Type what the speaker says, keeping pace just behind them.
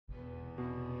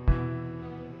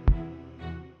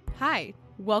Hi,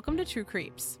 welcome to True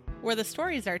Creeps, where the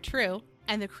stories are true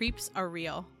and the creeps are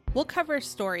real. We'll cover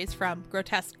stories from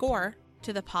grotesque gore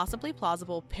to the possibly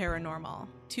plausible paranormal,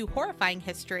 to horrifying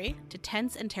history, to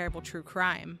tense and terrible true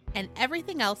crime, and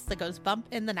everything else that goes bump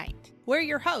in the night. We're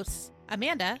your hosts,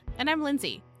 Amanda, and I'm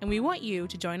Lindsay, and we want you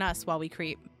to join us while we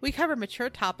creep. We cover mature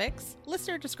topics.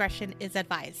 Listener discretion is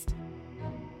advised.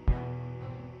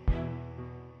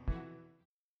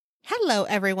 Hello,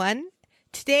 everyone.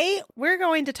 Today, we're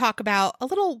going to talk about a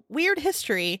little weird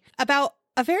history about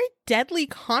a very deadly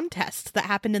contest that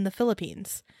happened in the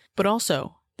Philippines. But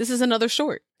also, this is another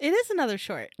short. It is another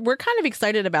short. We're kind of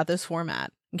excited about this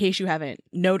format, in case you haven't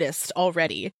noticed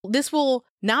already. This will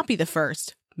not be the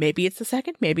first. Maybe it's the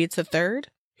second, maybe it's the third.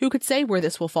 Who could say where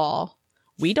this will fall?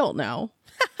 We don't know.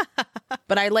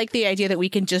 But I like the idea that we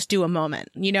can just do a moment.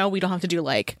 You know, we don't have to do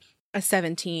like a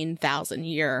 17,000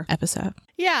 year episode.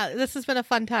 Yeah, this has been a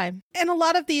fun time. And a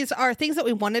lot of these are things that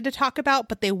we wanted to talk about,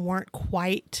 but they weren't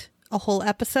quite a whole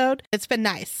episode. It's been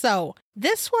nice. So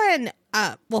this one,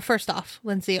 well, first off,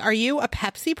 Lindsay, are you a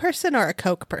Pepsi person or a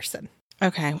Coke person?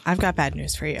 Okay, I've got bad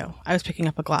news for you. I was picking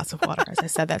up a glass of water as I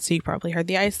said that, so you probably heard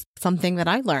the ice. Something that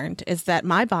I learned is that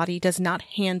my body does not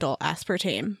handle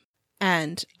aspartame.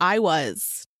 And I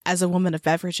was, as a woman of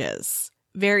beverages,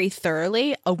 very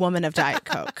thoroughly a woman of Diet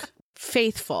Coke.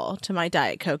 Faithful to my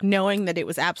Diet Coke, knowing that it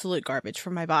was absolute garbage for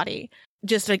my body,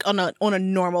 just like on a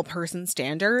normal person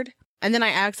standard. And then I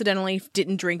accidentally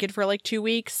didn't drink it for like 2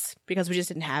 weeks because we just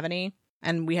didn't have any,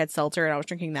 and we had seltzer and I was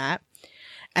drinking that.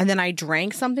 And then I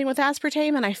drank something with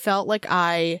aspartame and I felt like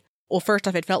first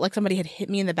off, it felt like somebody had hit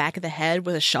me in the back of the head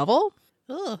with a shovel.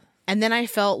 Ugh. And then I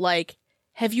felt like,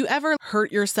 have you ever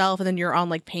hurt yourself and then you're on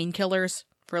like painkillers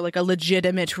for like a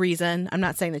legitimate reason? I'm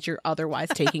not saying that you're otherwise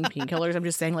taking painkillers. I'm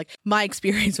just saying like my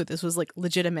experience with this was like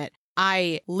legitimate.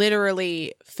 I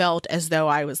literally felt as though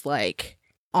I was like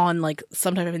on like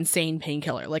some type of insane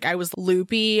painkiller. Like I was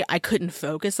loopy. I couldn't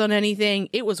focus on anything.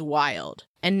 It was wild.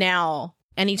 And now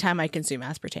anytime I consume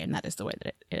aspartame, that is the way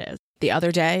that it is. The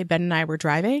other day, Ben and I were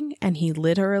driving and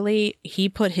he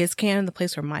put his can in the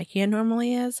place where my can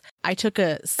normally is. I took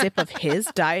a sip of his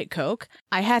Diet Coke.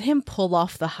 I had him pull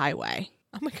off the highway.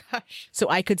 Oh my gosh. So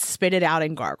I could spit it out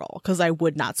and gargle because I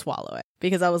would not swallow it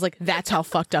because I was like, that's how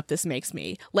fucked up this makes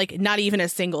me. Like not even a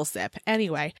single sip.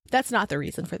 Anyway, that's not the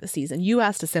reason for the season. You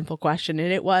asked a simple question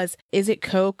and it was, is it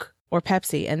Coke or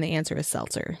Pepsi? And the answer is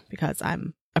seltzer because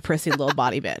I'm a prissy little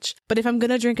body bitch. But if I'm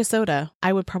going to drink a soda,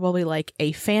 I would probably like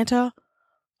a Fanta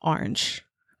orange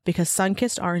because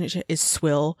sun-kissed orange is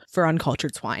swill for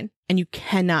uncultured swine. And you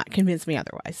cannot convince me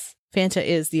otherwise. Fanta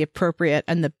is the appropriate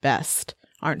and the best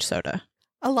orange soda.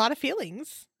 A lot of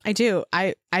feelings. I do.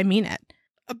 I mean it.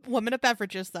 A woman of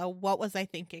beverages, though. What was I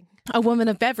thinking? A woman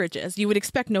of beverages. You would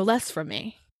expect no less from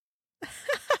me.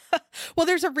 Well,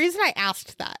 there's a reason I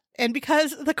asked that. And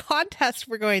because the contest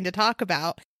we're going to talk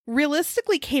about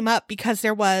realistically came up because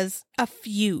there was a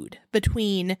feud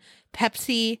between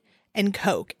Pepsi and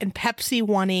Coke, and Pepsi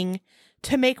wanting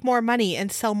to make more money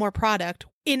and sell more product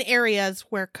in areas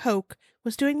where Coke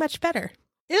was doing much better.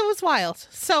 It was wild.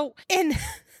 So in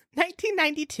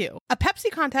 1992, a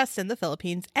Pepsi contest in the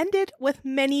Philippines ended with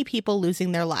many people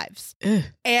losing their lives. Ugh.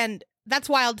 And that's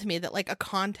wild to me that like a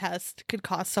contest could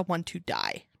cause someone to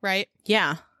die, right?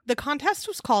 Yeah. The contest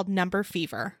was called Number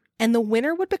Fever, and the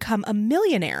winner would become a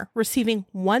millionaire, receiving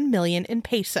 1 million in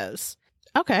pesos.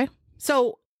 Okay.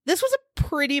 So this was a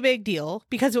pretty big deal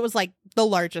because it was like the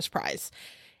largest prize.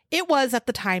 It was at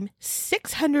the time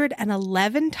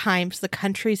 611 times the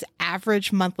country's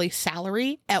average monthly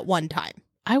salary at one time.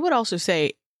 I would also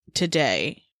say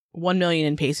today, 1 million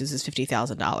in pesos is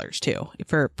 $50,000 too,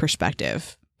 for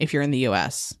perspective, if you're in the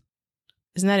US.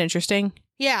 Isn't that interesting?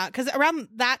 Yeah, because around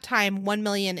that time, 1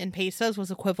 million in pesos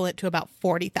was equivalent to about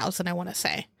 40,000, I want to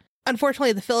say.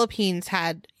 Unfortunately, the Philippines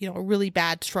had, a really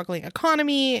bad struggling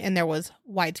economy and there was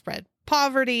widespread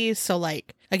poverty. So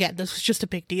like, again, this was just a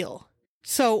big deal.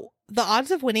 So the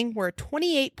odds of winning were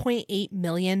 28.8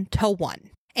 million to 1.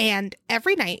 And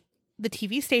every night, the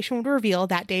TV station would reveal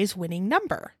that day's winning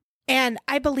number. And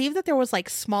I believe that there was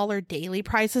like smaller daily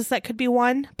prizes that could be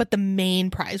won, but the main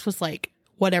prize was like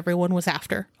what everyone was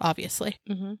after, obviously.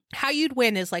 Mm-hmm. How you'd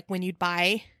win is like when you'd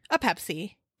buy a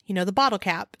Pepsi, the bottle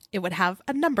cap, it would have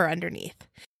a number underneath.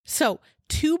 So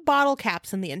 2 bottle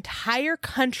caps in the entire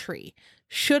country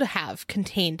should have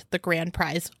contained the grand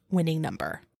prize winning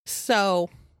number.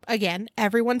 So again,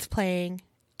 everyone's playing.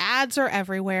 Ads are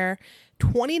everywhere.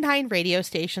 29 radio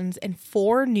stations and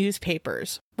 4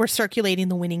 newspapers were circulating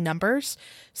the winning numbers.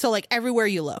 So like everywhere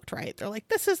you looked, right? They're like,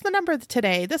 this is the number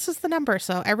today. This is the number.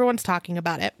 So everyone's talking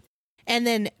about it. And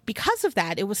then because of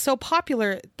that, it was so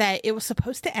popular that it was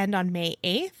supposed to end on May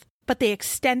 8th, but they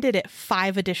extended it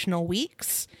 5 additional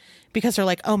weeks because they're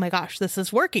like, oh my gosh, this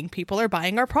is working. People are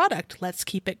buying our product. Let's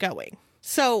keep it going.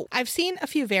 So I've seen a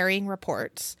few varying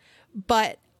reports,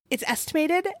 but it's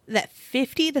estimated that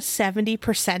 50 to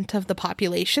 70% of the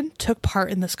population took part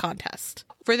in this contest.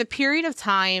 For the period of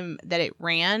time that it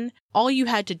ran, all you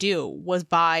had to do was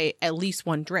buy at least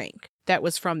one drink that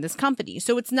was from this company.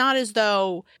 So it's not as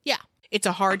though, it's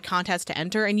a hard contest to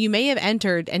enter, and you may have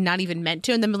entered and not even meant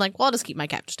to, and then been like, well, I'll just keep my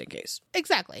cap just in case.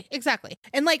 Exactly.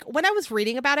 And like when I was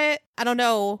reading about it, I don't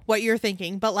know what you're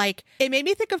thinking, but like it made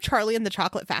me think of Charlie and the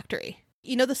Chocolate Factory.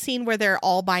 You know the scene where they're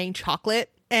all buying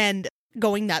chocolate and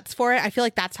going nuts for it? I feel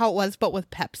like that's how it was, but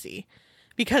with Pepsi.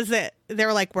 Because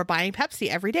they're like, we're buying Pepsi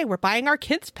every day. We're buying our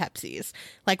kids Pepsis.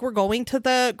 Like we're going to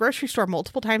the grocery store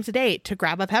multiple times a day to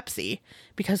grab a Pepsi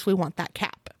because we want that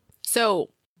cap. So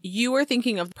you were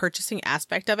thinking of the purchasing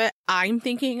aspect of it. I'm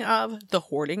thinking of the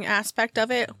hoarding aspect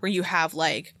of it, where you have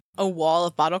like a wall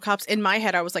of bottle caps. In my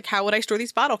head, I was like, how would I store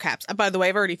these bottle caps? By the way,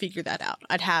 I've already figured that out.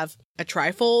 I'd have a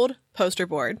trifold poster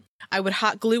board. I would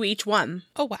hot glue each one.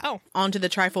 Oh, wow. Onto the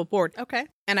trifold board. Okay.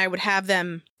 And I would have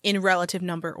them in relative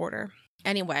number order.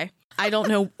 Anyway, I don't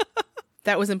know.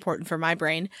 That was important for my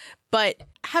brain. But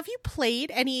have you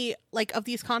played any like of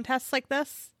these contests like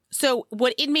this? So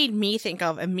what it made me think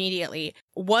of immediately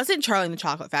wasn't Charlie and the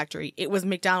Chocolate Factory. It was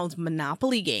McDonald's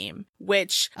Monopoly game,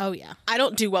 which I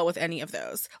don't do well with any of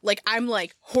those. Like I'm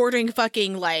like hoarding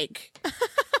fucking like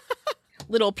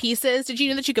little pieces. Did you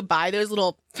know that you could buy those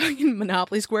little fucking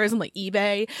Monopoly squares on like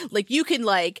eBay? Like you can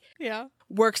like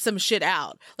work some shit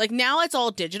out. Like now it's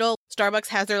all digital. Starbucks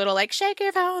has their little like shake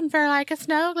your phone for like a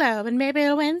snow globe and maybe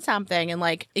you'll win something, and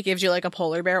like it gives you like a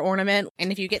polar bear ornament,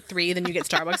 and if you get 3 then you get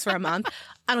Starbucks for a month.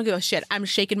 I don't give a shit. I'm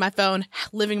shaking my phone,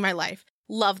 living my life.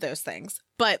 Love those things.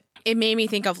 But it made me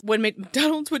think of when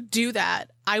McDonald's would do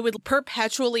that, I would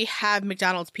perpetually have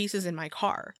McDonald's pieces in my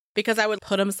car because I would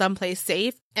put them someplace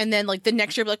safe, and then like the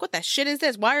next year be like, what the shit is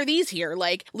this? Why are these here?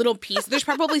 Like little pieces. There's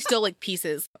probably still like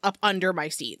pieces up under my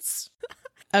seats.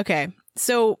 Okay,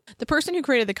 so the person who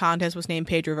created the contest was named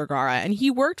Pedro Vergara, and he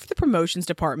worked for the promotions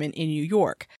department in New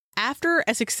York. After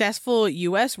a successful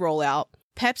U.S. rollout,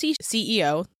 Pepsi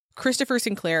CEO Christopher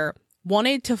Sinclair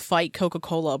wanted to fight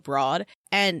Coca-Cola abroad,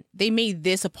 and they made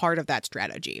this a part of that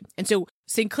strategy. And so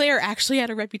Sinclair actually had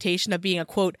a reputation of being a,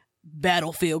 quote,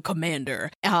 battlefield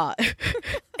commander,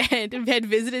 and had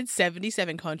visited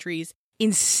 77 countries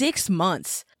in 6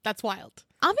 months. That's wild.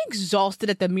 I'm exhausted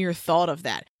at the mere thought of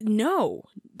that. No,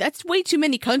 that's way too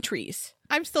many countries.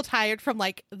 I'm still tired from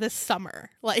like this summer.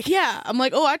 Like, yeah, I'm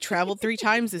like, oh, I traveled 3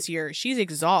 times this year. She's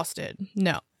exhausted.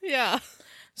 No. Yeah.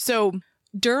 So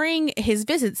during his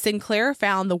visit, Sinclair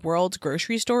found the world's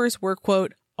grocery stores were,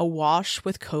 quote, awash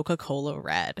with Coca-Cola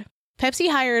Red.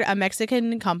 Pepsi hired a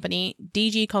Mexican company,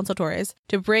 DG Consultores,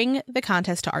 to bring the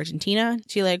contest to Argentina,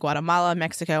 Chile, Guatemala,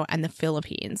 Mexico, and the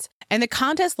Philippines. And the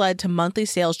contest led to monthly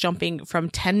sales jumping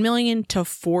from 10 million to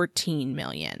 14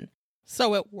 million.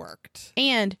 So it worked.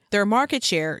 And their market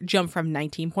share jumped from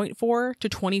 19.4 to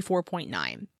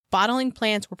 24.9. Bottling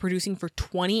plants were producing for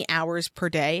 20 hours per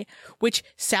day, which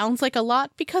sounds like a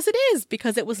lot because it is,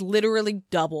 because it was literally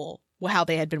double how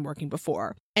they had been working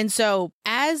before. And so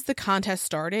as the contest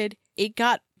started, it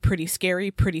got pretty scary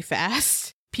pretty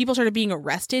fast. People started being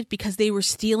arrested because they were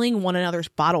stealing one another's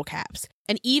bottle caps.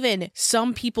 And even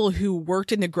some people who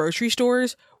worked in the grocery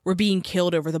stores were being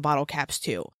killed over the bottle caps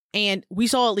too. And we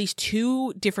saw at least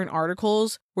 2 different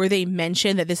articles where they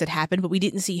mentioned that this had happened, but we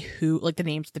didn't see who, like the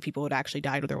names of the people who had actually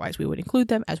died. Otherwise, we would include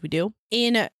them, as we do.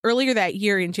 Earlier that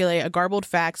year in Chile, a garbled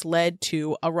fax led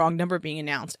to a wrong number being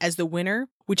announced as the winner,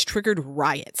 which triggered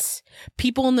riots.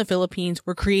 People in the Philippines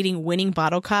were creating winning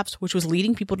bottle caps, which was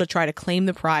leading people to try to claim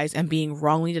the prize and being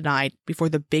wrongly denied before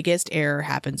the biggest error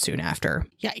happened soon after.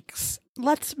 Yikes.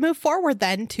 Let's move forward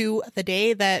then to the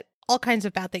day that all kinds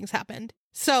of bad things happened.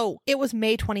 So it was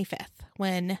May 25th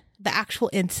when the actual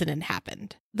incident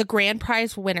happened. The grand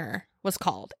prize winner was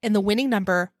called, and the winning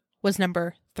number was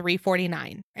number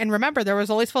 349. And remember, there was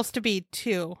only supposed to be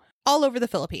 2 all over the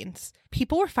Philippines.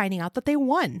 People were finding out that they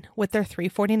won with their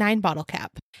 349 bottle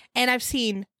cap. And I've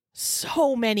seen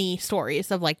so many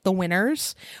stories of like the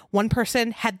winners. One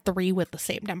person had 3 with the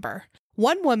same number.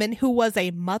 One woman who was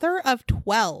a mother of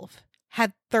 12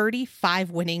 had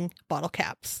 35 winning bottle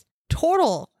caps.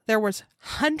 Total, there was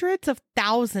hundreds of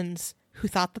thousands who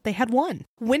thought that they had won.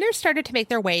 Winners started to make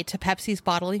their way to Pepsi's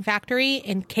bottling factory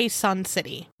in Quezon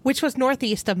City, which was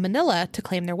northeast of Manila, to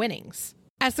claim their winnings.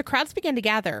 As the crowds began to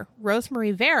gather,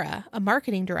 Rosemarie Vera, a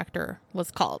marketing director, was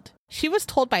called. She was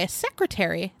told by a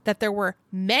secretary that there were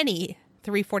many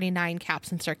 349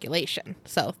 caps in circulation.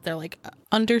 So they're like,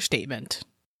 Understatement.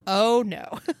 oh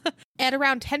no. At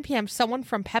around 10 p.m., someone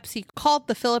from Pepsi called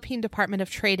the Philippine Department of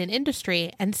Trade and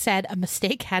Industry and said a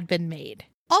mistake had been made.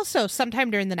 Also,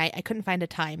 sometime during the night, I couldn't find a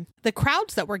time, the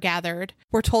crowds that were gathered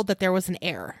were told that there was an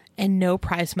error and no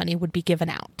prize money would be given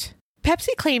out.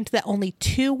 Pepsi claimed that only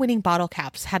 2 winning bottle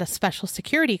caps had a special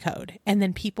security code, and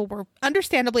then people were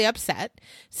understandably upset,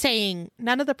 saying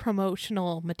none of the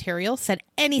promotional material said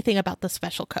anything about the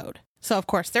special code. So, of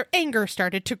course, their anger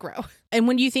started to grow. And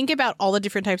when you think about all the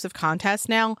different types of contests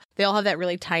now, they all have that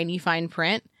really tiny, fine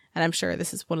print. And I'm sure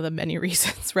this is one of the many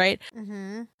reasons, right?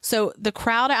 Mm-hmm. So the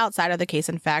crowd outside of the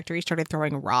Casein factory started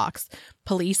throwing rocks.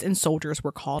 Police and soldiers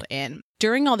were called in.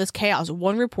 During all this chaos,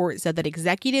 one report said that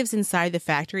executives inside the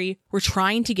factory were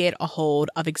trying to get a hold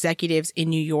of executives in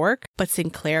New York, but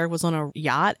Sinclair was on a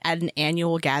yacht at an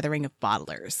annual gathering of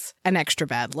bottlers. An extra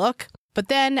bad look. But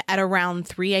then at around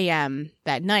 3 a.m.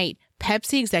 that night,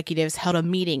 Pepsi executives held a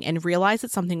meeting and realized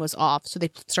that something was off, so they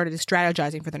started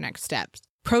strategizing for the next steps.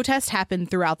 Protests happened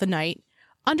throughout the night.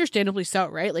 Understandably so,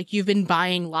 right? Like, you've been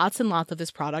buying lots and lots of this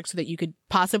product so that you could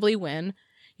possibly win.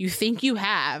 You think you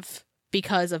have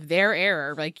because of their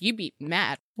error. Like, you'd be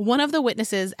mad. One of the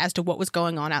witnesses as to what was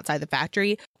going on outside the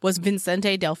factory was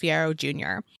Vicente Del Fierro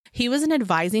Jr. He was an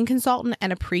advising consultant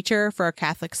and a preacher for a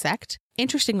Catholic sect.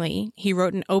 Interestingly, he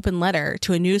wrote an open letter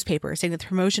to a newspaper saying that the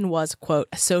promotion was, quote,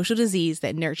 a social disease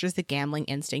that nurtures the gambling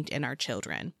instinct in our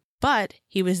children. But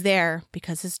he was there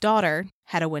because his daughter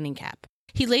had a winning cap.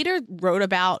 He later wrote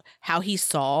about how he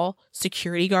saw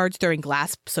security guards throwing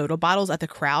glass soda bottles at the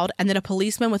crowd and that a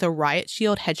policeman with a riot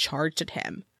shield had charged at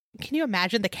him. Can you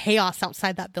imagine the chaos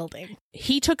outside that building?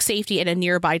 He took safety at a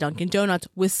nearby Dunkin' Donuts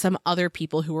with some other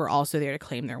people who were also there to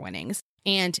claim their winnings.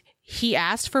 And he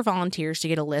asked for volunteers to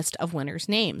get a list of winners'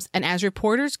 names. And as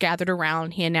reporters gathered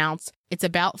around, he announced it's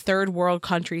about third world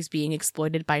countries being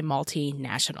exploited by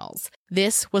multinationals.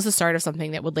 This was the start of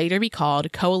something that would later be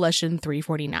called Coalition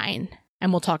 349.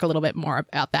 And we'll talk a little bit more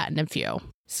about that in a few.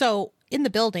 So in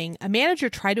the building, a manager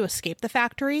tried to escape the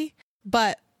factory,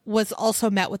 but was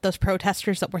also met with those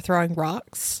protesters that were throwing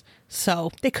rocks. So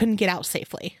they couldn't get out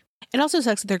safely. It also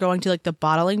sucks that they're going to like the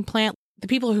bottling plant. The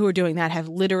people who are doing that have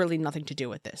literally nothing to do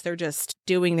with this. They're just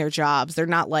doing their jobs. They're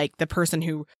not like the person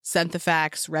who sent the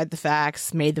fax, read the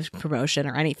fax, made the promotion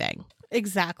or anything.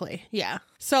 Exactly. Yeah.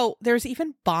 So there's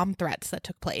even bomb threats that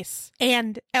took place.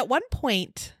 And at one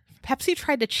point, Pepsi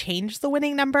tried to change the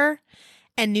winning number,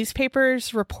 and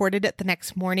newspapers reported it the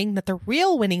next morning that the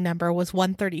real winning number was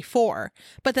 134,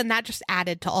 but then that just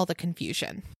added to all the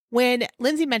confusion. When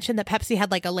Lindsay mentioned that Pepsi had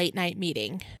like a late night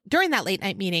meeting, during that late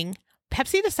night meeting,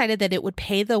 Pepsi decided that it would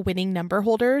pay the winning number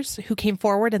holders who came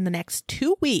forward in the next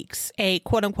 2 weeks a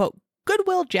quote-unquote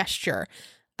goodwill gesture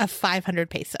of 500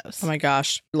 pesos. Oh my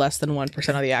gosh, less than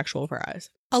 1% of the actual prize.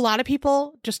 A lot of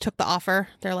people just took the offer.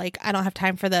 They're like, I don't have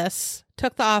time for this.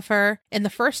 Took the offer. In the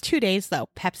first 2 days, though,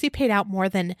 Pepsi paid out more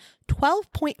than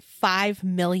 12.5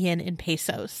 million in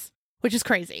pesos, which is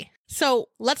crazy. So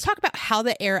let's talk about how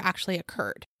the error actually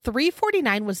occurred.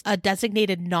 349 was a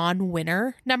designated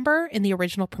non-winner number in the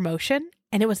original promotion,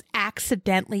 and it was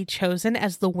accidentally chosen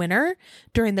as the winner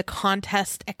during the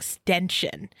contest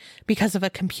extension because of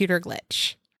a computer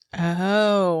glitch.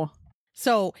 Oh.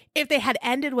 So if they had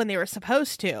ended when they were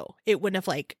supposed to, it wouldn't have,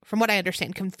 like, from what I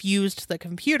understand, confused the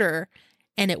computer,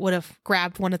 and it would have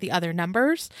grabbed one of the other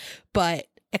numbers, but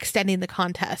extending the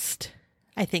contest,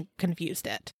 I think, confused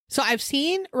it. So I've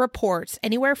seen reports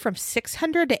anywhere from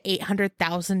 600 to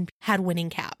 800,000 had winning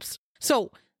caps.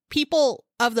 So people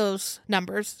of those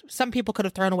numbers, some people could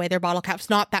have thrown away their bottle caps.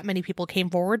 Not that many people came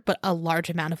forward, but a large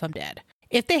amount of them did.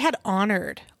 If they had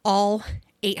honored all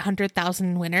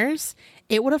 800,000 winners,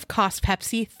 it would have cost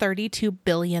Pepsi $32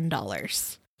 billion.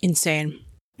 Insane.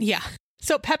 Yeah.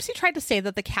 So Pepsi tried to say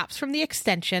that the caps from the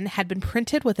extension had been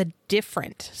printed with a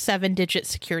different 7-digit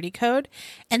security code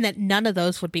and that none of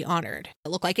those would be honored.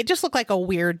 It just looked like a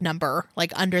weird number,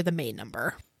 like under the main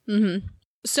number. Mm-hmm.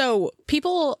 So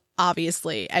people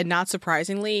obviously, and not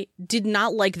surprisingly, did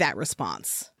not like that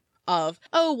response of,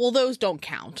 oh, well, those don't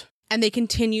count. And they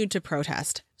continued to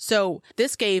protest. So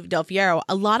this gave Del Fierro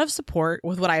a lot of support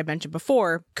with what I had mentioned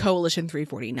before, Coalition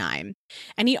 349.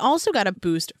 And he also got a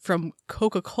boost from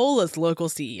Coca-Cola's local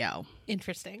CEO.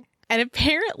 Interesting. And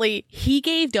apparently he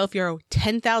gave Del Fierro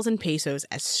 10,000 pesos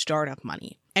as startup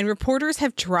money. And reporters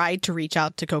have tried to reach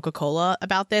out to Coca-Cola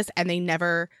about this, and they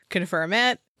never confirm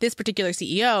it. This particular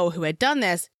CEO who had done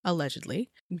this,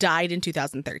 allegedly, died in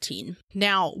 2013.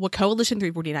 Now, what Coalition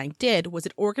 349 did was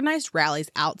it organized rallies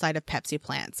outside of Pepsi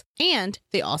plants, and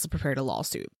they also prepared a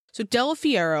lawsuit. So Del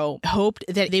Fiero hoped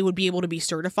that they would be able to be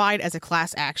certified as a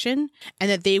class action and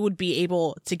that they would be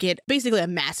able to get basically a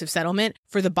massive settlement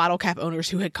for the bottle cap owners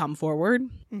who had come forward.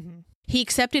 Mm-hmm. He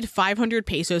accepted 500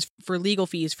 pesos for legal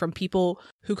fees from people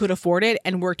who could afford it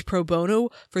and worked pro bono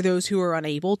for those who were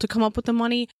unable to come up with the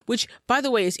money, which, by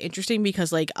the way, is interesting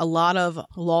because like a lot of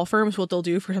law firms, what they'll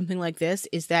do for something like this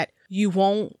is that you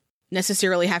won't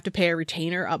necessarily have to pay a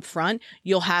retainer up front.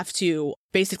 You'll have to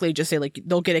basically just say like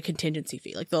they'll get a contingency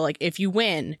fee. Like they'll like if you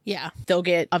win, they'll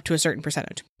get up to a certain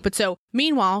percentage. But so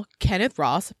meanwhile, Kenneth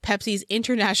Ross, Pepsi's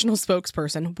international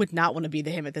spokesperson, would not want to be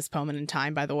him at this moment in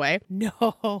time, by the way.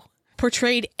 No.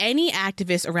 Portrayed any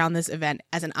activist around this event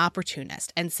as an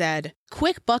opportunist and said,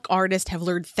 quick buck artists have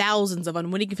lured thousands of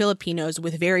unwitting Filipinos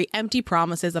with very empty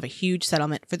promises of a huge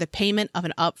settlement for the payment of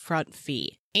an upfront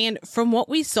fee. And from what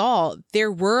we saw,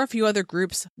 there were a few other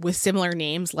groups with similar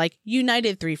names like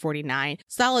United 349,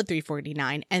 Solid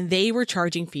 349, and they were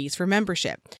charging fees for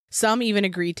membership. Some even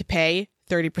agreed to pay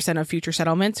 30% of future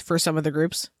settlements for some of the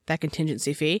groups, that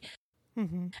contingency fee.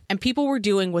 Mm-hmm. And people were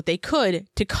doing what they could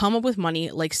to come up with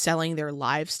money, like selling their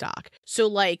livestock. So,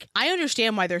 like, I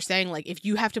understand why they're saying, like, if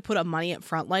you have to put up money up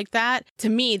front like that, to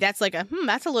me, that's like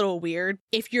that's a little weird.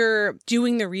 If you're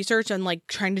doing the research and, like,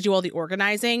 trying to do all the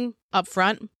organizing up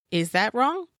front, is that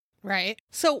wrong? Right.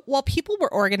 So while people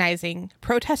were organizing,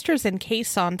 protesters in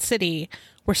Quezon City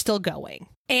were still going.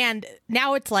 And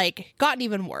now it's, like, gotten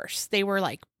even worse. They were,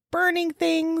 like, burning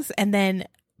things, and then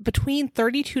between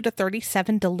 32 to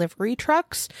 37 delivery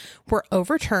trucks were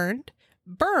overturned,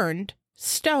 burned,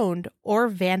 stoned,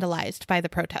 or vandalized by the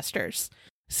protesters.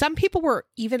 Some people were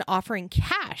even offering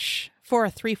cash for a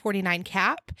 349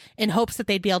 cap in hopes that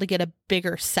they'd be able to get a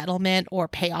bigger settlement or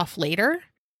pay off later.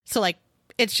 So, like,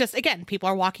 it's just, again, people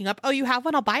are walking up, oh, you have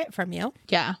one, I'll buy it from you.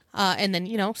 Yeah. And then,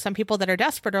 you know, some people that are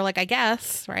desperate are like, I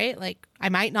guess, right? Like, I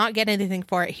might not get anything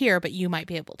for it here, but you might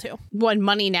be able to. When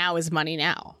money now is money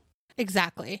now.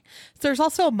 Exactly. So there's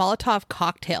also Molotov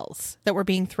cocktails that were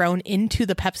being thrown into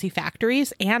the Pepsi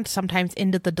factories and sometimes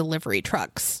into the delivery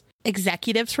trucks.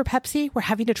 Executives for Pepsi were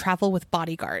having to travel with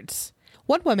bodyguards.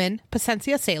 One woman,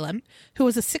 Pacencia Salem, who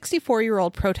was a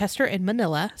 64-year-old protester in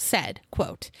Manila, said,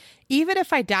 quote, even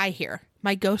if I die here,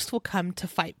 my ghost will come to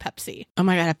fight Pepsi. Oh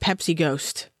my God, a Pepsi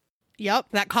ghost. Yep,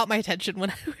 that caught my attention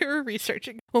when we were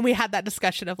researching. When we had that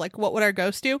discussion of like, what would our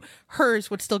ghost do? Hers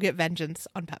would still get vengeance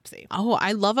on Pepsi. Oh,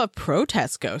 I love a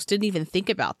protest ghost. Didn't even think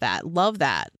about that. Love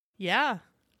that. Yeah.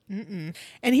 Mm-mm.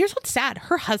 And here's what's sad.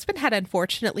 Her husband had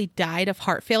unfortunately died of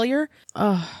heart failure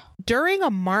during a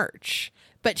march,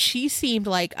 but she seemed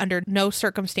like under no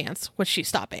circumstance was she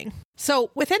stopping.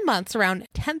 So within months, around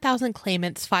 10,000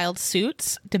 claimants filed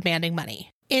suits demanding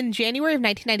money. In January of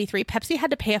 1993, Pepsi had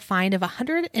to pay a fine of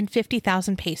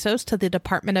 150,000 pesos to the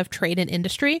Department of Trade and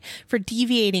Industry for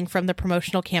deviating from the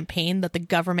promotional campaign that the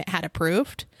government had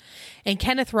approved. And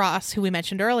Kenneth Ross, who we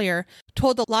mentioned earlier,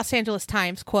 told the Los Angeles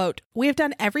Times, quote, we have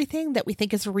done everything that we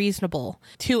think is reasonable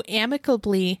to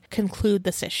amicably conclude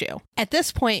this issue. At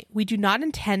this point, we do not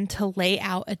intend to lay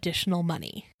out additional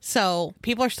money. So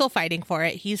people are still fighting for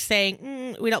it. He's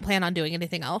saying, we don't plan on doing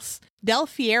anything else. Del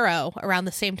Fiero, around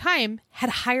the same time, had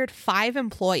hired 5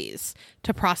 employees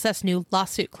to process new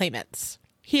lawsuit claimants.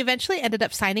 He eventually ended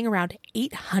up signing around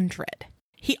 800.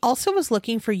 He also was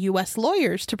looking for U.S.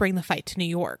 lawyers to bring the fight to New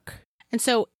York. And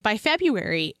so by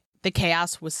February, the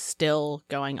chaos was still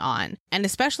going on, and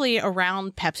especially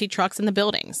around Pepsi trucks in the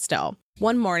buildings still.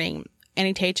 One morning,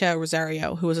 Anitecha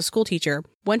Rosario, who was a school teacher,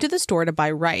 went to the store to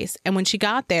buy rice, and when she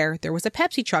got there, there was a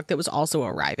Pepsi truck that was also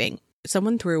arriving.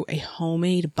 Someone threw a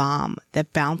homemade bomb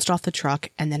that bounced off the truck,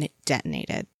 and then it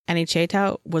detonated.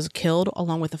 Anitecha was killed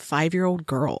along with a 5-year-old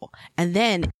girl, and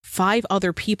then 5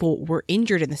 other people were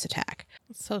injured in this attack.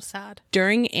 It's so sad.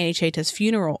 During Anitecha's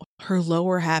funeral, her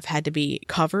lower half had to be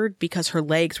covered because her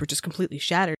legs were just completely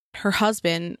shattered. Her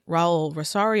husband, Raul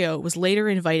Rosario, was later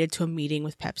invited to a meeting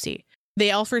with Pepsi.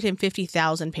 They offered him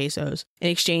 50,000 pesos in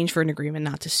exchange for an agreement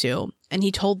not to sue, and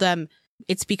he told them,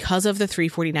 it's because of the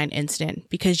 349 incident,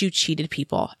 because you cheated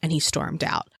people, and he stormed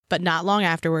out. But not long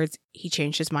afterwards, he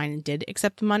changed his mind and did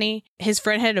accept the money. His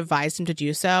friend had advised him to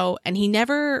do so, and he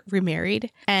never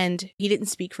remarried, and he didn't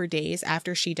speak for days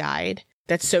after she died.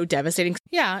 That's so devastating.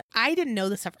 Yeah, I didn't know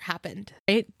this ever happened.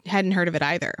 I hadn't heard of it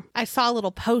either. I saw a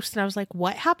little post and I was like,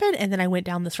 what happened? And then I went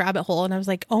down this rabbit hole and I was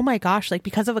like, oh my gosh, like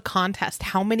because of a contest,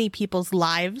 how many people's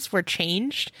lives were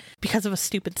changed because of a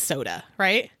stupid soda,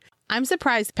 right? I'm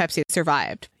surprised Pepsi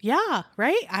survived. Yeah,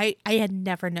 right? I had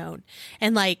never known.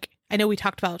 And like, I know we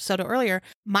talked about soda earlier.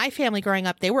 My family growing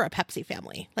up, they were a Pepsi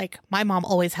family. Like my mom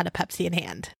always had a Pepsi in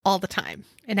hand all the time.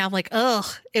 And now I'm like, ugh,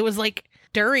 it was like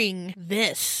during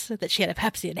this that she had a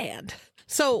Pepsi in hand.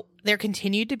 So there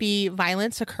continued to be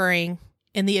violence occurring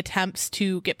in the attempts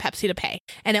to get Pepsi to pay.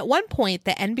 And at one point,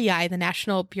 the NBI, the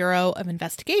National Bureau of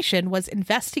Investigation, was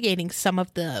investigating some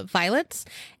of the violence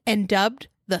and dubbed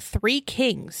the Three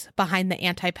Kings behind the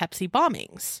anti-Pepsi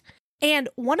bombings. And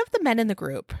one of the men in the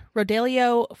group,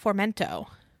 Rodelio Formento,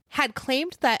 had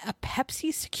claimed that a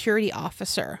Pepsi security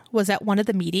officer was at one of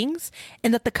the meetings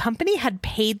and that the company had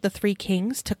paid the Three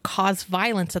Kings to cause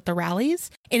violence at the rallies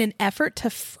in an effort to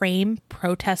frame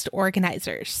protest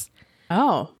organizers.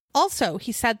 Oh. Also,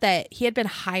 he said that he had been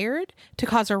hired to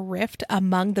cause a rift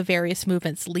among the various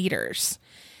movement's leaders.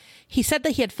 He said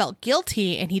that he had felt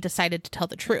guilty and he decided to tell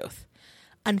the truth.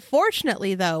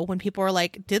 Unfortunately, though, when people were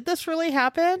like, did this really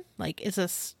happen? Like, is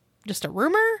this just a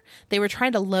rumor? They were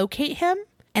trying to locate him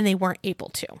and they weren't able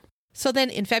to. So then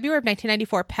in February of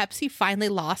 1994, Pepsi finally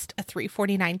lost a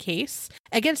 349 case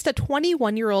against a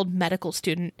 21-year-old medical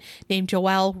student named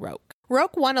Joel Roque.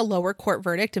 Roque won a lower court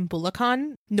verdict in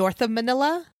Bulacan, north of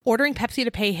Manila, ordering Pepsi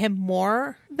to pay him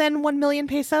more than 1 million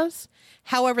pesos.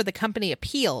 However, the company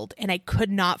appealed, and I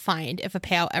could not find if a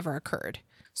payout ever occurred.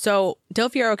 So Del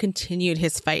Fierro continued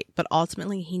his fight, but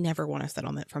ultimately he never won a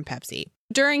settlement from Pepsi.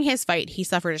 During his fight, he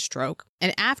suffered a stroke,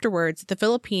 and afterwards, the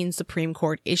Philippine Supreme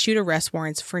Court issued arrest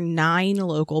warrants for 9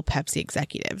 local Pepsi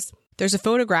executives. There's a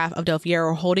photograph of Del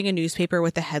Fierro holding a newspaper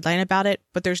with the headline about it,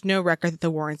 but there's no record that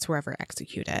the warrants were ever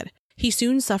executed. He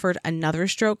soon suffered another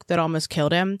stroke that almost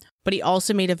killed him, but he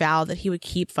also made a vow that he would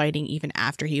keep fighting even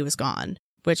after he was gone,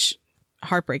 which,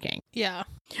 heartbreaking. Yeah.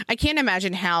 I can't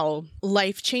imagine how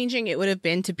life-changing it would have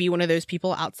been to be one of those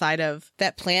people outside of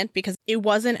that plant, because it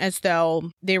wasn't as though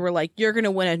they were like, you're going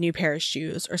to win a new pair of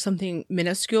shoes or something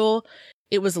minuscule.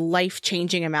 It was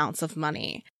life-changing amounts of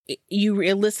money. You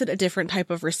elicit a different type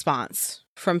of response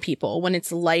from people when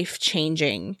it's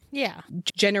life-changing,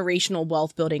 generational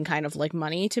wealth-building kind of like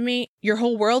money to me. Your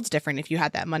whole world's different if you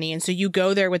had that money. And so you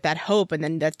go there with that hope and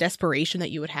then that desperation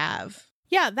that you would have.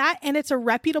 Yeah, that, and it's a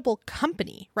reputable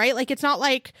company, right? Like, it's not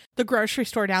like the grocery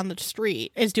store down the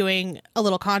street is doing a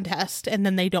little contest and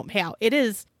then they don't pay out. It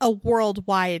is a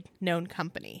worldwide known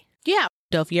company. Yeah.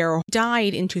 Del Fierro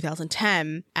died in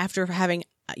 2010 after having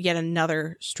yet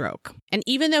another stroke. And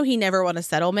even though he never won a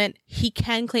settlement, he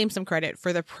can claim some credit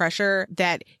for the pressure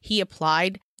that he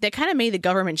applied that kind of made the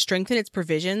government strengthen its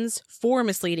provisions for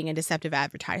misleading and deceptive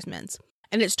advertisements.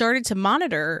 And it started to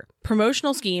monitor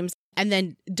promotional schemes and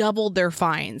then doubled their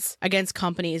fines against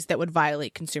companies that would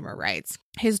violate consumer rights.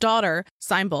 His daughter,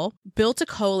 Symbol, built a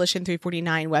Coalition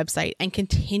 349 website and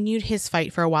continued his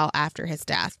fight for a while after his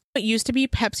death. It used to be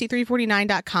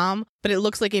Pepsi349.com, but it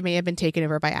looks like it may have been taken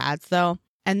over by ads, though.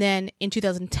 And then in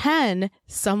 2010,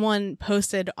 someone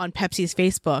posted on Pepsi's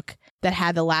Facebook that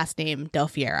had the last name Del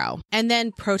Fierro. And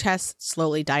then protests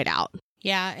slowly died out.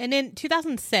 Yeah, and in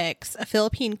 2006, a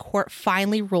Philippine court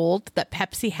finally ruled that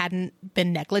Pepsi hadn't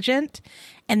been negligent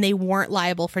and they weren't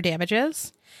liable for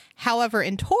damages. However,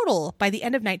 in total, by the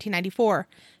end of 1994,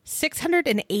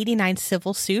 689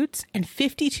 civil suits and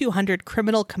 5,200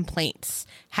 criminal complaints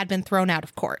had been thrown out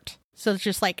of court. So it's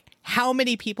just like how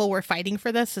many people were fighting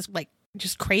for this is like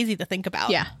just crazy to think about.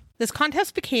 Yeah. This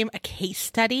contest became a case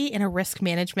study in a risk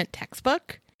management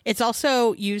textbook. It's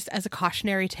also used as a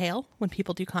cautionary tale when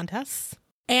people do contests.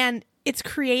 And it's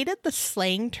created the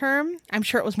slang term. I'm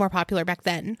sure it was more popular back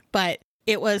then, but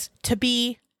it was to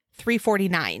be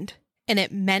 349'd, and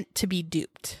it meant to be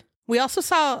duped. We also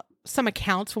saw some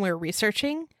accounts when we were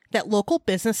researching that local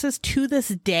businesses to this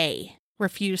day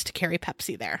refuse to carry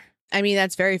Pepsi there. I mean,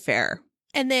 that's very fair.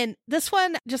 And then this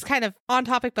one, just kind of on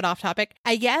topic, but off topic.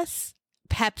 I guess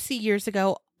Pepsi years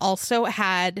ago also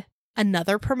had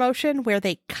another promotion where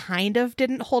they kind of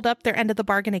didn't hold up their end of the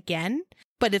bargain again,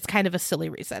 but it's kind of a silly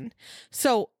reason.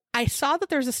 So I saw that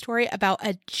there's a story about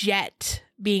a jet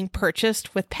being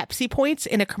purchased with Pepsi points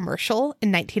in a commercial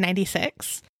in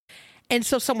 1996. And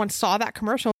so someone saw that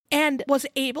commercial and was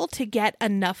able to get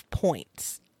enough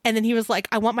points. And then he was like,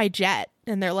 I want my jet.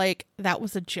 And they're like, that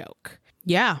was a joke.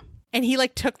 Yeah. And he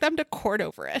like took them to court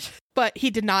over it, but he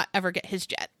did not ever get his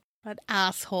jet. But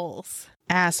assholes.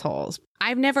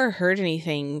 I've never heard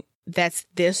anything that's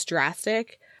this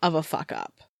drastic of a fuck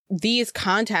up. These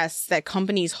contests that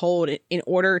companies hold in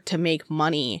order to make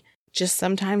money just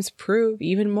sometimes prove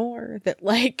even more that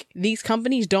like these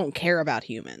companies don't care about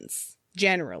humans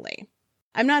generally.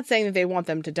 I'm not saying that they want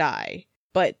them to die,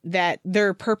 but that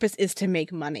their purpose is to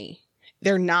make money.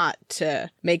 They're not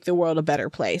to make the world a better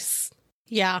place.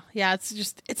 Yeah.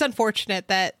 It's unfortunate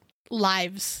that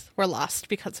lives were lost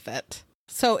because of it.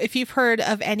 So if you've heard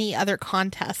of any other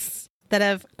contests that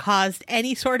have caused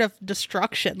any sort of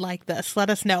destruction like this, let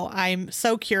us know. I'm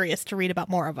so curious to read about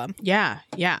more of them. Yeah.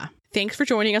 Thanks for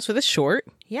joining us for this short.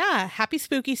 Yeah, happy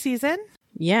spooky season.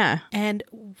 Yeah. And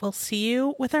we'll see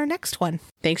you with our next one.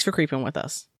 Thanks for creeping with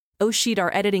us. Oshieed,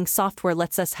 our editing software,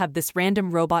 lets us have this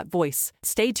random robot voice.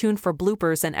 Stay tuned for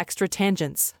bloopers and extra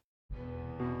tangents.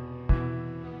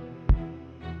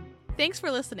 Thanks for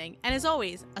listening. And as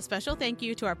always, a special thank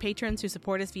you to our patrons who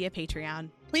support us via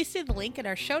Patreon. Please see the link in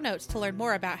our show notes to learn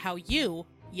more about how you,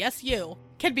 yes you,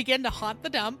 can begin to haunt the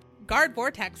dump, guard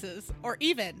vortexes, or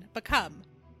even become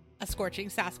a scorching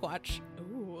Sasquatch.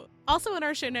 Ooh. Also in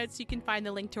our show notes, you can find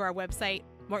the link to our website,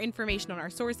 more information on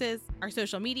our sources, our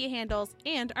social media handles,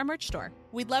 and our merch store.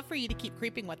 We'd love for you to keep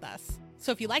creeping with us.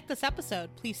 So if you like this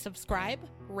episode, please subscribe,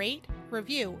 rate,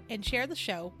 review, and share the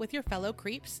show with your fellow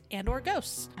creeps and or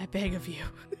ghosts. I beg of you.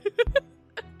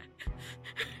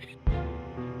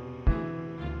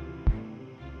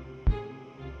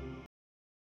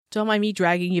 Don't mind me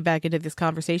dragging you back into this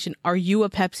conversation. Are you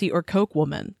a Pepsi or Coke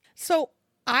woman? So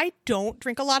I don't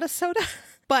drink a lot of soda,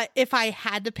 but if I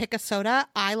had to pick a soda,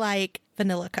 I like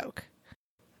vanilla Coke.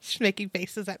 She's making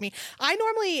faces at me. I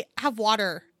normally have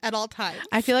water at all times.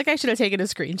 I feel like I should have taken a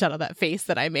screenshot of that face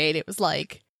that I made. It was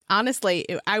like, honestly,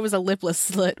 I was a lipless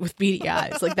slit with beady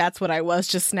eyes. Like, that's what I was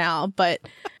just now. But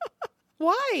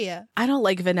why? I don't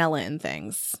like vanilla in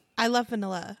things. I love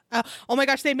vanilla. Oh my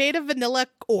gosh, they made a vanilla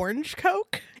orange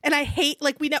Coke, and I hate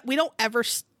we don't ever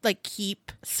like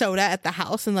keep soda at the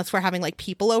house unless we're having like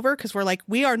people over, because we're like,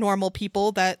 we are normal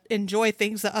people that enjoy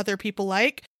things that other people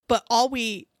like, but all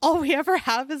we ever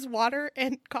have is water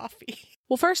and coffee.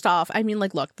 Well, first off, I mean,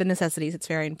 like, look, the necessities, it's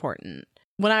very important.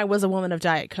 When I was a woman of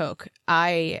Diet Coke,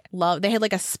 they had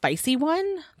like a spicy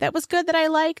one that was good that I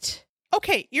liked.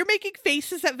 Okay, you're making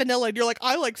faces at vanilla and you're like,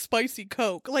 I like spicy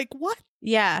Coke. Like, what?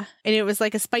 Yeah, and it was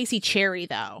like a spicy cherry,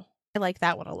 though. I like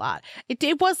that one a lot.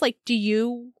 It was like, do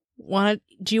you want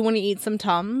to eat some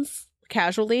Tums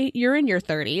casually? You're in your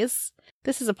 30s.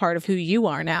 This is a part of who you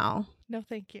are now. No,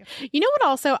 thank you. You know what?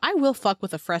 Also, I will fuck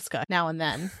with a Fresca now and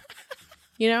then.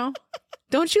 You know?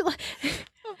 Don't you like?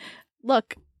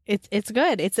 Look, it's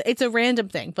good. It's a random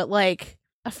thing, but like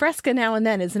a Fresca now and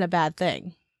then isn't a bad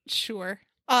thing. Sure.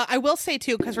 I will say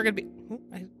too, because we're going to be,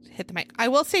 I hit the mic. I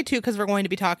will say too, because we're going to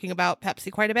be talking about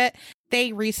Pepsi quite a bit.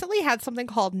 They recently had something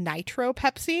called Nitro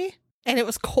Pepsi, and it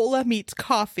was cola meets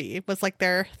coffee. It was like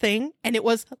their thing, and it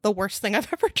was the worst thing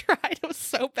I've ever tried. It was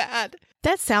so bad.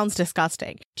 That sounds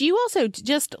disgusting. Do you also,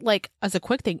 just like as a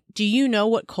quick thing, do you know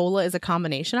what cola is a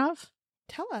combination of?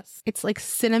 Tell us. It's like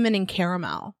cinnamon and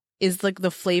caramel is like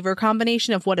the flavor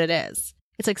combination of what it is.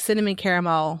 It's like cinnamon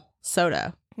caramel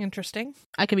soda. Interesting.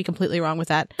 I could be completely wrong with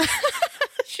that.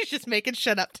 She's just making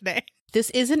shit up today. This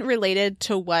isn't related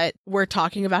to what we're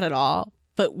talking about at all,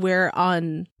 but we're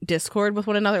on Discord with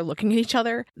one another looking at each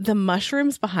other. The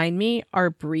mushrooms behind me are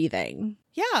breathing.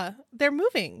 Yeah, they're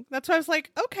moving. That's why I was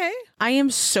like, okay. I am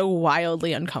so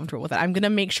wildly uncomfortable with it. I'm going to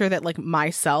make sure that like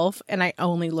myself and I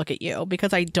only look at you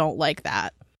because I don't like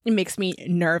that. It makes me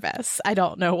nervous. I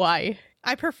don't know why.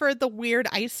 I preferred the weird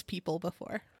ice people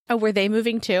before. Oh, were they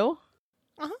moving too?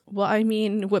 Uh-huh. Well, I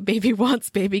mean, what baby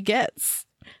wants, baby gets.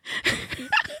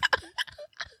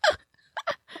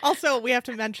 Also, we have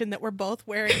to mention that we're both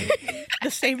wearing the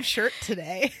same shirt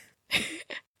today.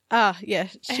 Yeah.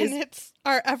 And it's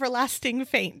our everlasting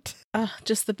faint.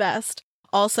 Just the best.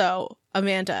 Also,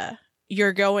 Amanda,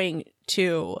 you're going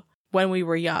to When We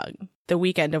Were Young, the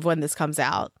weekend of when this comes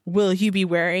out. Will you be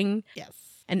wearing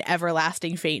an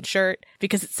everlasting faint shirt?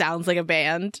 Because it sounds like a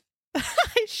band.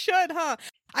 I should, huh?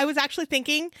 I was actually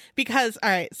thinking because, all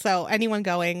right, so anyone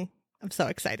going, I'm so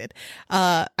excited.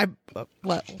 When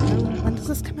does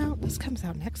this come out? This comes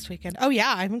out next weekend. Oh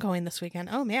yeah, I'm going this weekend.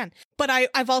 Oh man. But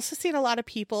I've also seen a lot of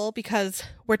people, because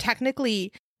we're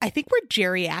technically, I think we're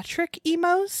geriatric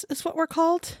emos is what we're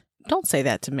called. Don't say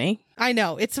that to me. I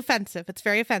know, it's offensive. It's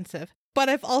very offensive. But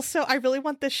I really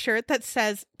want this shirt that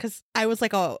says, because I was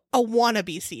like a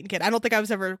wannabe scene kid. I don't think I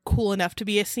was ever cool enough to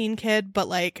be a scene kid, but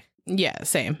like, yeah,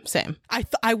 same.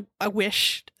 I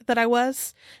wished that I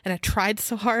was, and I tried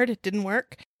so hard, it didn't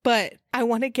work. But I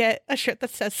want to get a shirt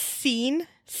that says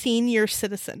senior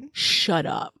citizen. Shut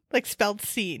up. Like spelled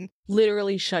scene.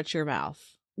 Literally shut your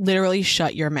mouth. Literally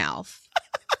shut your mouth.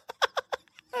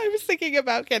 I was thinking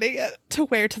about getting it to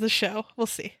wear to the show. We'll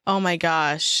see. Oh my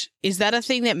gosh. Is that a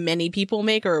thing that many people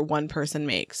make or one person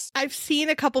makes? I've seen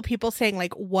a couple people saying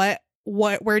like, where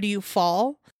do you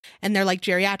fall? And they're like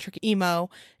geriatric emo,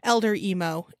 elder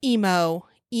emo,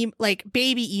 like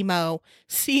baby emo,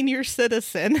 senior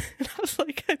citizen. And I was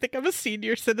like, I think I'm a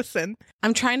senior citizen.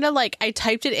 I'm trying to I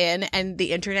typed it in and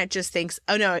the internet just thinks,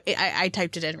 oh no, I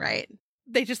typed it in right.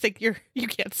 They just think you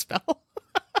can't spell.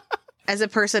 As a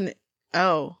person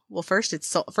Oh, well, first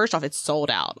off, it's sold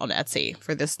out on Etsy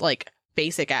for this like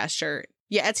basic ass shirt.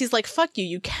 Yeah, Etsy's like, fuck you.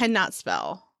 You cannot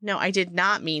spell. No, I did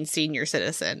not mean senior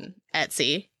citizen.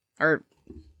 Etsy or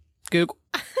Google.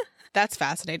 That's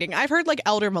fascinating. I've heard like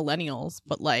elder millennials,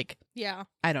 but like, Yeah.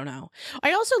 I don't know.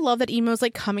 I also love that emo's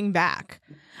like coming back.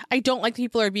 I don't like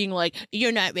people are being like,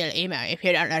 you're not real emo if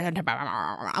you don't.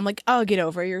 I'm like, oh, get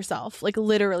over yourself. Like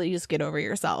literally just get over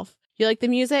yourself. You like the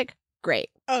music? Great.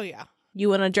 Oh, yeah. You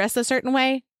want to dress a certain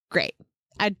way? Great.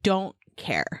 I don't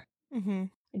care. Mm-hmm.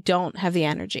 I don't have the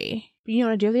energy. You know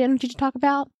what I do have the energy to talk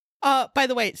about? By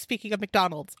the way, speaking of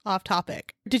McDonald's, off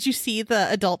topic, did you see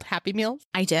the adult Happy Meals?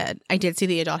 I did. I did see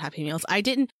the adult Happy Meals.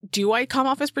 Do I come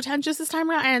off as pretentious this time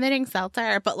around? And they didn't sell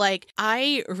there. But like,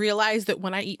 I realized that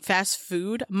when I eat fast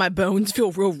food, my bones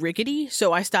feel real rickety.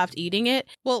 So I stopped eating it.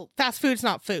 Well, fast food's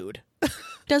not food.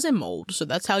 Doesn't mold. So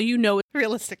that's how you know it.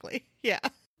 Realistically. Yeah.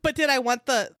 But did I want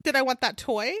that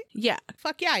toy? Yeah.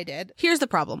 Fuck yeah, I did. Here's the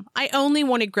problem. I only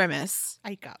wanted Grimace.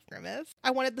 I got Grimace.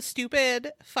 I wanted the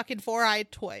stupid fucking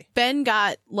 4-eyed toy. Ben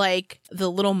got like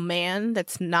the little man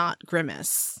that's not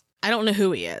Grimace. I don't know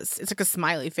who he is. It's like a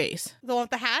smiley face. The one with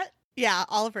the hat? Yeah,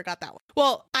 Oliver got that one.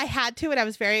 Well, I had to, and I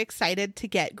was very excited to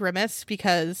get Grimace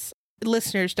because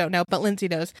listeners don't know, but Lindsay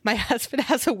knows, my husband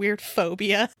has a weird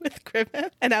phobia with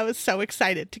Grimace, and I was so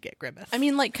excited to get Grimace. I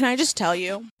mean, like, can I just tell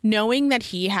you, knowing that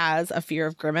he has a fear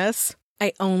of Grimace,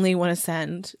 I only want to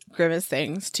send Grimace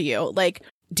things to you. Like,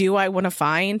 do I want to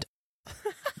find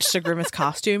just a Grimace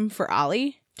costume for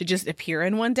Ollie to just appear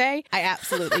in one day? I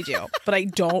absolutely do. But I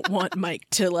don't want Mike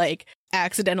to, like,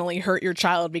 accidentally hurt your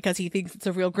child because he thinks it's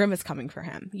a real Grimace coming for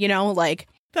him. You know, like...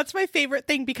 That's my favorite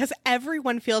thing because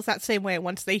everyone feels that same way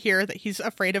once they hear that he's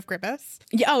afraid of Grimace.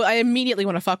 Yeah, oh, I immediately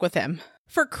want to fuck with him.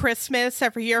 For Christmas,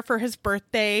 every year, for his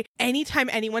birthday, anytime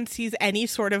anyone sees any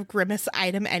sort of Grimace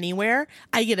item anywhere,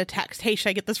 I get a text. Hey, should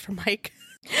I get this for Mike?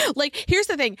 Like, here's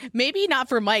the thing. Maybe not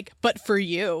for Mike, but for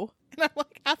you. And I'm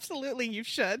like, absolutely, you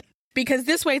should. Because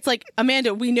this way it's like,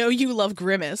 Amanda, we know you love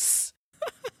Grimace.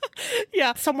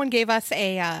 Yeah. Someone gave us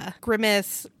a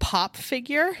Grimace pop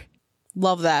figure.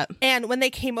 Love that. And when they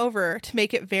came over to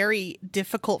make it very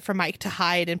difficult for Mike to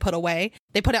hide and put away,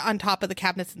 they put it on top of the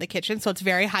cabinets in the kitchen. So it's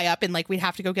very high up and like we'd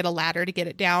have to go get a ladder to get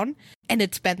it down. And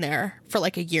it's been there for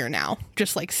like a year now,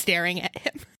 just like staring at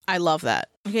him. I love that.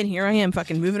 Again, here I am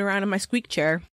fucking moving around in my squeak chair.